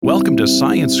Welcome to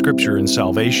Science, Scripture, and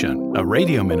Salvation, a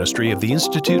radio ministry of the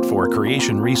Institute for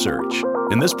Creation Research.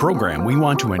 In this program, we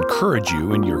want to encourage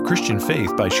you in your Christian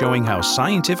faith by showing how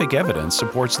scientific evidence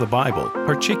supports the Bible,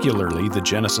 particularly the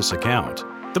Genesis account.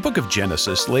 The book of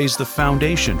Genesis lays the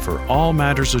foundation for all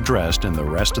matters addressed in the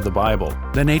rest of the Bible: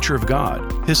 the nature of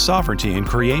God, His sovereignty in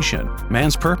creation,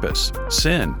 man's purpose,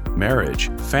 sin, marriage,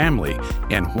 family,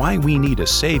 and why we need a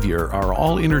Savior are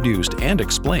all introduced and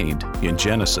explained in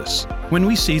Genesis. When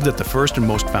we see that the first and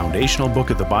most foundational book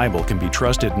of the Bible can be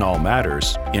trusted in all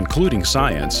matters, including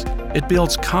science, it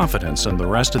builds confidence in the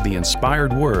rest of the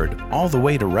inspired Word all the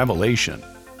way to Revelation.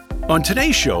 On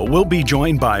today's show, we'll be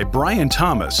joined by Brian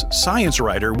Thomas, science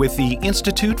writer with the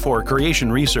Institute for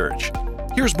Creation Research.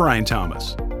 Here's Brian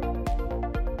Thomas.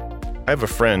 I have a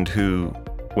friend who,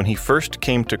 when he first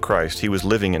came to Christ, he was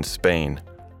living in Spain.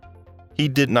 He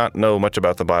did not know much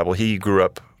about the Bible. He grew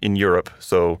up in Europe,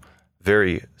 so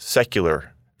very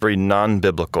secular, very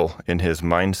non-biblical in his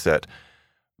mindset.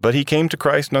 But he came to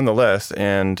Christ nonetheless,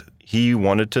 and he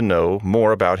wanted to know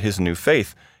more about his new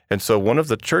faith. And so one of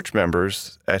the church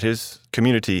members at his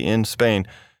community in Spain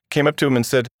came up to him and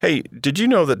said, "Hey, did you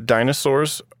know that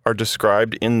dinosaurs are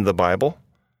described in the Bible?"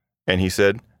 And he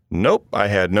said, "Nope, I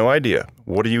had no idea.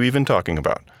 What are you even talking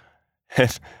about?"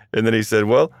 And then he said,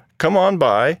 "Well, come on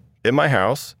by at my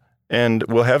house and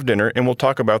we'll have dinner and we'll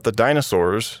talk about the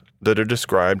dinosaurs that are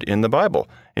described in the Bible."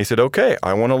 And he said, "Okay,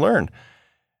 I want to learn."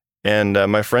 And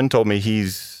my friend told me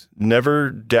he's never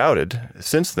doubted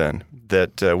since then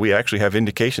that we actually have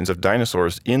indications of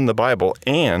dinosaurs in the Bible,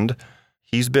 and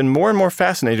he's been more and more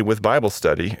fascinated with Bible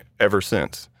study ever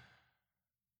since.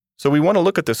 So we want to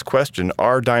look at this question,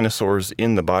 are dinosaurs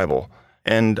in the Bible?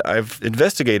 And I've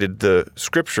investigated the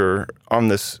scripture on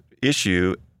this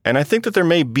issue, and I think that there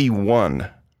may be one.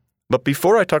 But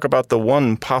before I talk about the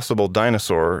one possible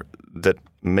dinosaur that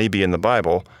may be in the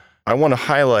Bible, I want to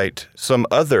highlight some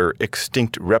other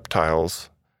extinct reptiles.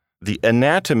 The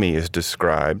anatomy is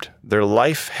described, their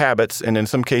life habits, and in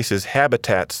some cases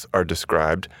habitats are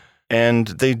described, and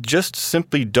they just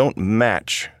simply don't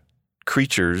match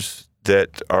creatures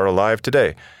that are alive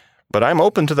today. But I'm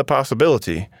open to the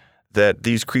possibility that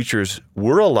these creatures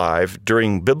were alive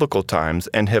during biblical times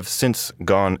and have since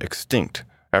gone extinct.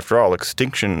 After all,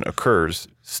 extinction occurs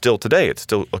still today. It's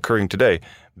still occurring today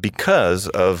because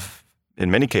of,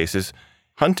 in many cases,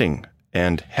 hunting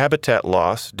and habitat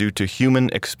loss due to human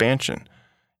expansion.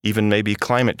 Even maybe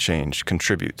climate change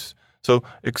contributes. So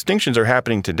extinctions are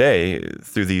happening today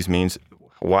through these means.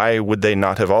 Why would they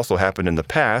not have also happened in the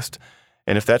past?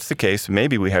 And if that's the case,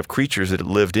 maybe we have creatures that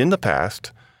lived in the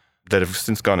past that have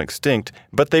since gone extinct,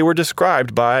 but they were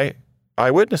described by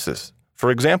eyewitnesses. For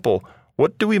example,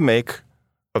 what do we make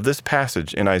of this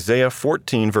passage in Isaiah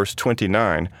 14, verse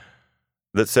 29,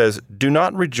 that says, "Do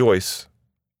not rejoice,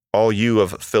 all you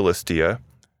of Philistia,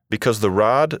 because the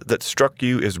rod that struck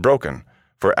you is broken.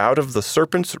 For out of the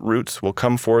serpent's roots will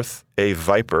come forth a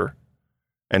viper,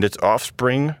 and its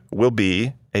offspring will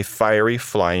be a fiery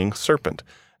flying serpent."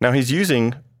 Now he's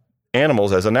using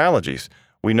animals as analogies.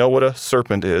 We know what a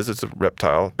serpent is. It's a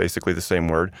reptile, basically the same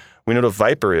word. We know what a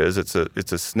viper is. It's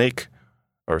a snake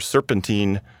or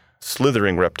serpentine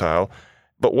slithering reptile.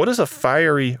 But what is a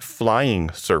fiery flying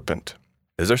serpent?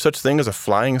 Is there such thing as a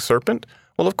flying serpent?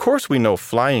 Well, of course we know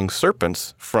flying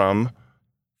serpents from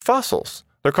fossils.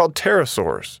 They're called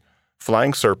pterosaurs.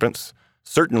 Flying serpents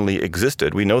certainly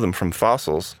existed. We know them from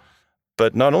fossils.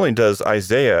 But not only does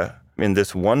Isaiah, in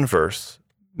this one verse,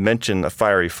 mention a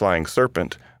fiery flying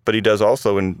serpent, but he does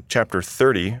also in chapter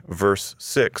 30, verse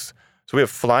 6. So we have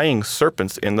flying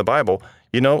serpents in the Bible.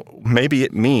 You know, maybe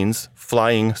it means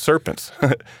flying serpents.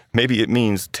 Maybe it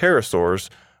means pterosaurs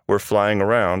were flying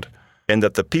around, and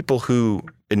that the people who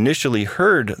initially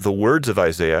heard the words of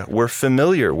Isaiah were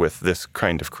familiar with this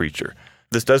kind of creature.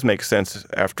 This does make sense,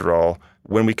 after all,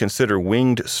 when we consider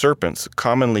winged serpents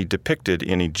commonly depicted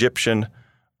in Egyptian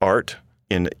art,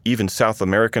 in even South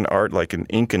American art, like an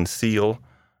Incan seal,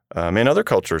 and other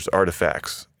cultures'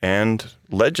 artifacts and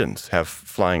legends have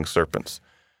flying serpents.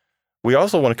 We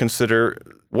also want to consider,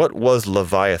 what was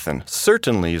Leviathan?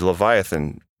 Certainly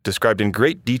Leviathan, described in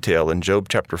great detail in Job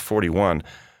chapter 41,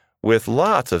 with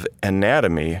lots of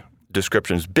anatomy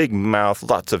descriptions, big mouth,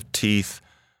 lots of teeth,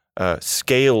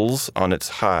 scales on its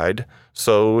hide.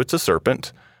 So it's a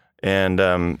serpent, and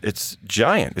it's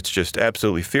giant. It's just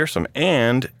absolutely fearsome,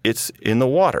 and it's in the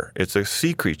water. It's a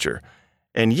sea creature.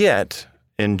 And yet,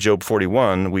 in Job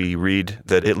 41, we read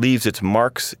that it leaves its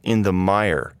marks in the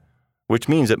mire, which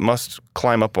means it must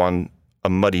climb up on a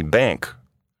muddy bank.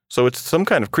 So it's some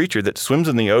kind of creature that swims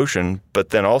in the ocean,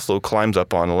 but then also climbs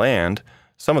up on land.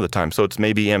 some of the time. So it's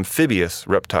maybe amphibious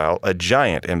reptile, a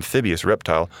giant amphibious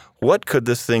reptile. What could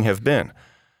this thing have been?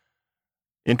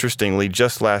 Interestingly,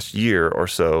 just last year or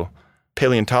so,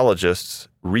 paleontologists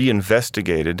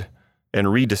reinvestigated and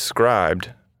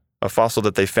redescribed a fossil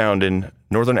that they found in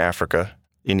northern Africa,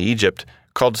 in Egypt,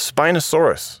 called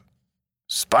Spinosaurus.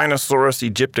 Spinosaurus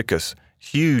aegypticus,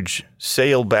 huge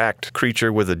sail-backed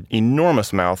creature with an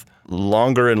enormous mouth,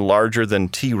 longer and larger than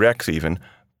T-Rex even,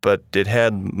 but it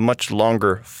had much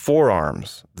longer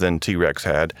forearms than T-Rex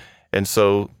had. And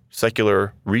so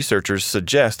secular researchers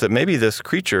suggest that maybe this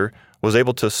creature was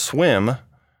able to swim,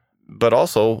 but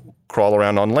also crawl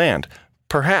around on land.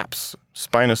 Perhaps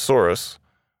Spinosaurus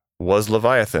was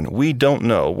Leviathan. We don't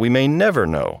know. We may never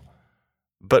know.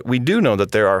 But we do know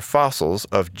that there are fossils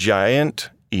of giant,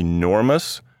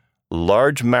 enormous,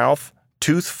 large-mouth,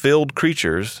 tooth-filled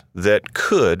creatures that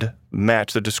could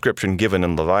match the description given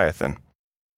in Leviathan.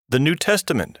 The New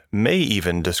Testament may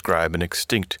even describe an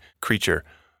extinct creature.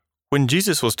 When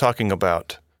Jesus was talking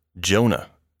about Jonah,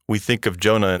 we think of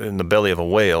Jonah in the belly of a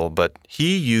whale, but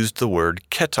he used the word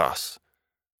ketos,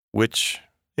 which,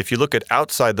 if you look at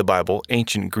outside the Bible,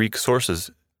 ancient Greek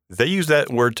sources, they use that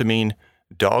word to mean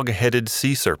dog-headed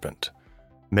sea serpent.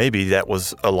 Maybe that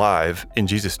was alive in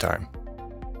Jesus' time.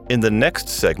 In the next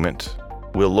segment,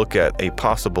 we'll look at a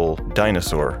possible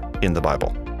dinosaur in the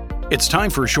Bible. It's time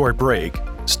for a short break.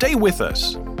 Stay with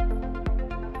us.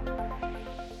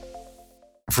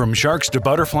 From sharks to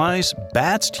butterflies,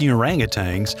 bats to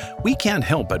orangutans, we can't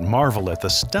help but marvel at the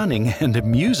stunning and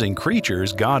amusing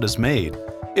creatures God has made.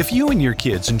 If you and your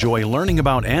kids enjoy learning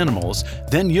about animals,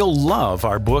 then you'll love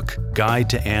our book, Guide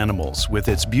to Animals, with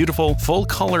its beautiful,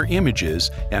 full-color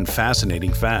images and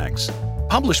fascinating facts.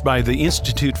 Published by the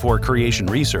Institute for Creation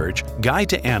Research, Guide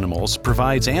to Animals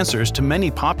provides answers to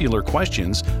many popular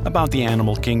questions about the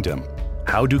animal kingdom.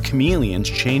 How do chameleons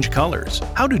change colors?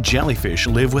 How do jellyfish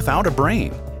live without a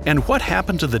brain? And what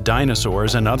happened to the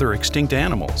dinosaurs and other extinct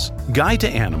animals? Guide to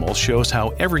Animals shows how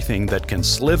everything that can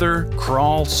slither,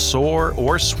 crawl, soar,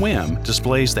 or swim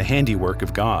displays the handiwork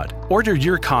of God. Order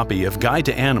your copy of Guide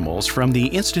to Animals from the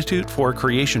Institute for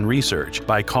Creation Research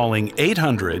by calling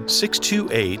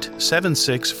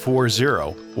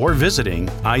 800-628-7640 or visiting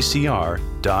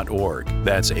ICR.org.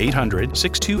 That's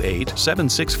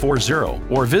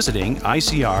 800-628-7640 or visiting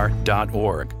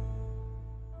ICR.org.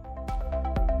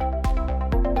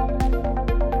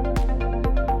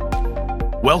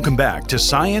 Welcome back to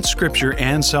Science, Scripture,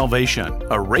 and Salvation,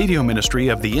 a radio ministry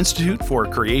of the Institute for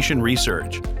Creation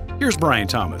Research. Here's Brian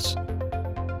Thomas.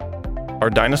 Are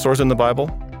dinosaurs in the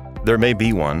Bible? There may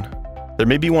be one. There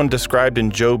may be one described in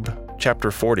Job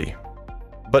chapter 40.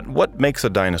 But what makes a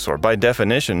dinosaur? By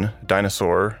definition,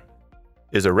 dinosaur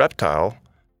is a reptile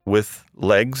with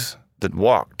legs that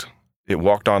walked. It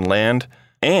walked on land,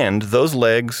 and those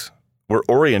legs were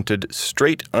oriented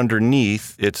straight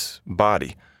underneath its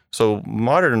body. So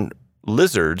modern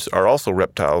lizards are also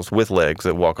reptiles with legs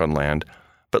that walk on land,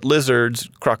 but lizards,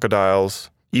 crocodiles,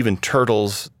 even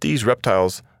turtles, these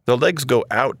reptiles, their legs go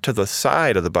out to the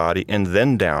side of the body and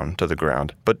then down to the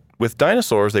ground. But with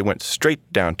dinosaurs, they went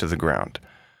straight down to the ground.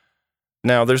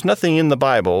 Now, there's nothing in the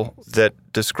Bible that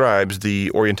describes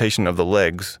the orientation of the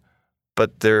legs,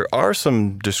 but there are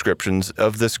some descriptions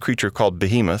of this creature called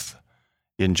Behemoth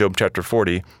in Job chapter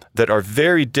 40 that are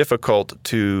very difficult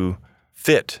to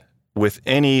fit with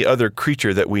any other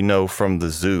creature that we know from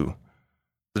the zoo.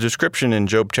 The description in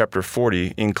Job chapter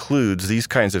 40 includes these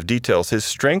kinds of details. His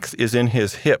strength is in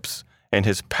his hips, and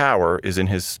his power is in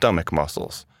his stomach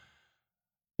muscles.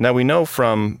 Now we know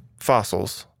from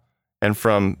fossils and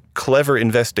from clever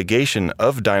investigation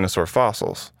of dinosaur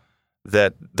fossils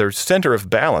that their center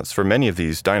of balance for many of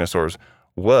these dinosaurs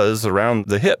was around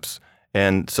the hips.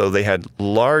 And so they had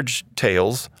large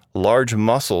tails, large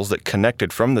muscles that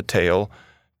connected from the tail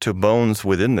to bones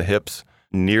within the hips,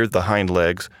 near the hind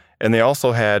legs, and they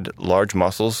also had large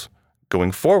muscles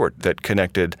going forward that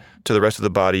connected to the rest of the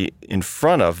body in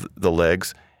front of the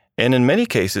legs. And in many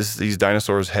cases, these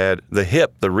dinosaurs had the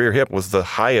hip, the rear hip, was the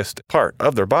highest part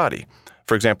of their body.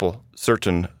 For example,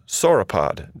 certain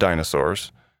sauropod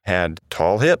dinosaurs had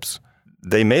tall hips.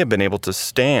 They may have been able to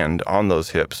stand on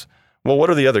those hips. Well, what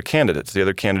are the other candidates? The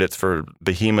other candidates for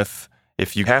Behemoth,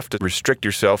 if you have to restrict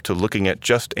yourself to looking at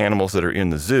just animals that are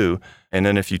in the zoo, and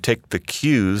then if you take the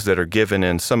cues that are given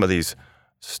in some of these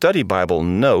study Bible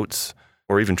notes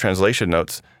or even translation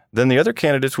notes, then the other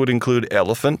candidates would include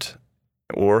elephant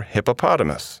or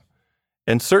hippopotamus.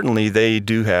 And certainly they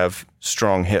do have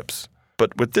strong hips.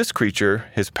 But with this creature,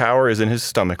 his power is in his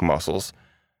stomach muscles.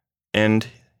 And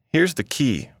here's the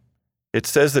key. It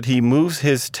says that he moves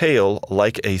his tail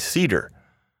like a cedar.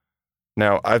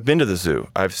 Now, I've been to the zoo.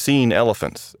 I've seen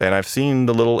elephants, and I've seen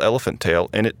the little elephant tail,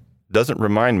 and it doesn't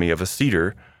remind me of a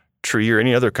cedar tree or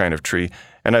any other kind of tree.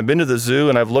 And I've been to the zoo,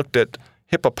 and I've looked at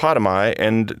hippopotami,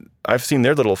 and I've seen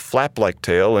their little flap-like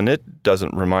tail, and it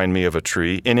doesn't remind me of a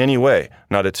tree in any way.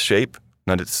 Not its shape,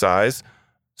 not its size,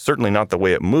 certainly not the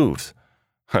way it moves.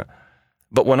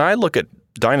 But when I look at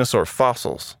dinosaur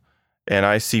fossils, and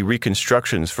I see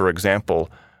reconstructions, for example,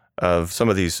 of some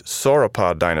of these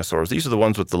sauropod dinosaurs, these are the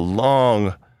ones with the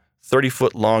long,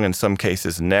 30-foot long in some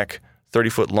cases neck,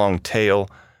 30-foot long tail,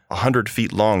 100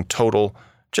 feet long total,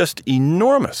 just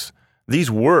enormous.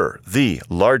 These were the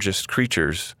largest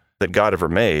creatures that God ever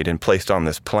made and placed on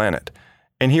this planet.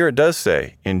 And here it does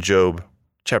say in Job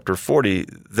chapter 40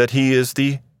 that he is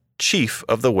the chief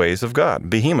of the ways of God.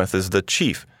 Behemoth is the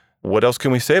chief. What else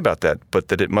can we say about that but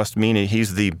that it must mean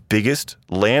he's the biggest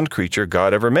land creature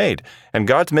God ever made? And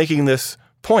God's making this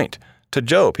point to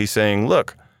Job. He's saying,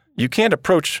 look, you can't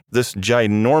approach this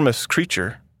ginormous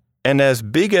creature, and as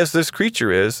big as this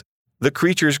creature is, the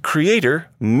creature's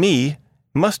creator, me,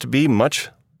 must be much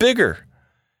bigger.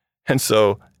 And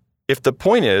so if the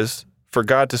point is for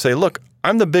God to say, look,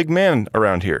 I'm the big man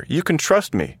around here. You can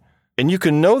trust me. And you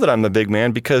can know that I'm the big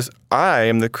man because I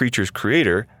am the creature's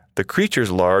creator. The creature's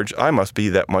large, I must be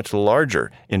that much larger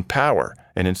in power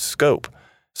and in scope.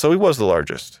 So he was the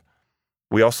largest.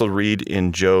 We also read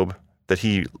in Job that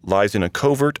he lies in a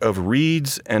covert of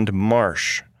reeds and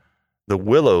marsh. The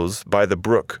willows by the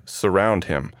brook surround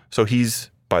him. So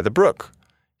he's by the brook.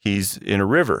 He's in a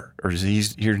river, or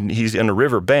he's in a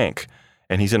river bank,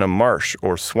 and he's in a marsh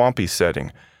or swampy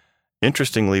setting.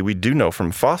 Interestingly, we do know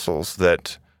from fossils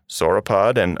that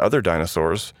sauropod and other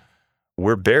dinosaurs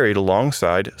were buried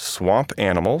alongside swamp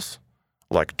animals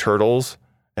like turtles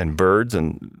and birds,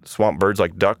 and swamp birds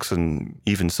like ducks, and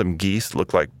even some geese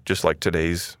look like just like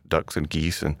today's ducks and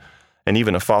geese, and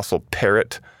even a fossil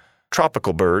parrot,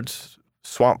 tropical birds,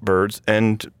 swamp birds,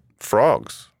 and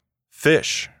frogs,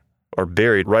 fish are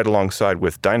buried right alongside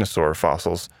with dinosaur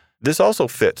fossils. This also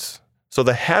fits. So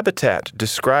the habitat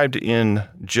described in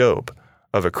Job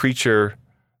of a creature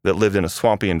that lived in a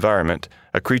swampy environment,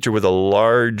 a creature with a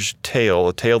large tail,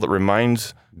 a tail that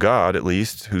reminds God, at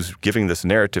least, who's giving this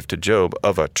narrative to Job,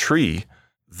 of a tree,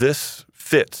 this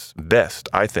fits best,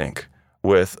 I think,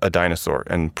 with a dinosaur,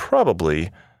 and probably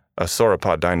a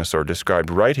sauropod dinosaur described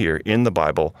right here in the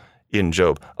Bible in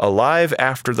Job, alive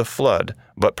after the flood,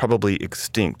 but probably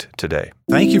extinct today.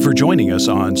 Thank you for joining us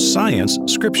on Science,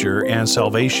 Scripture, and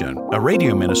Salvation, a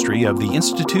radio ministry of the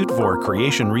Institute for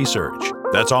Creation Research.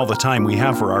 That's all the time we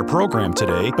have for our program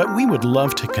today, but we would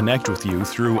love to connect with you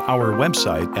through our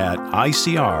website at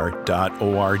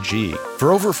icr.org.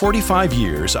 For over 45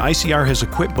 years, ICR has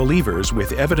equipped believers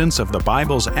with evidence of the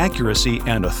Bible's accuracy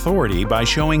and authority by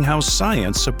showing how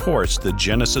science supports the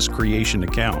Genesis creation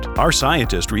account. Our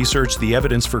scientists research the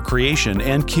evidence for creation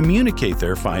and communicate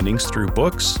their findings through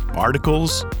books,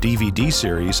 articles, DVD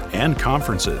series, and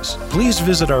conferences. Please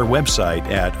visit our website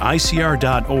at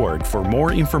icr.org for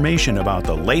more information about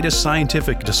the latest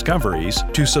scientific discoveries,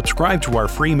 to subscribe to our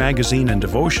free magazine and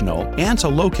devotional, and to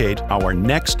locate our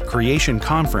next creation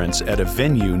conference at a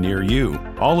venue near you.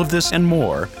 All of this and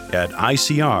more at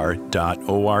icr.org.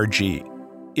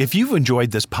 If you've enjoyed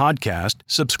this podcast,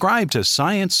 subscribe to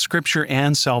Science, Scripture,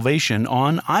 and Salvation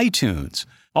on iTunes.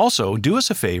 Also, do us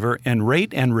a favor and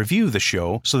rate and review the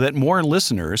show so that more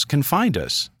listeners can find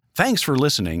us. Thanks for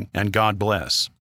listening, and God bless.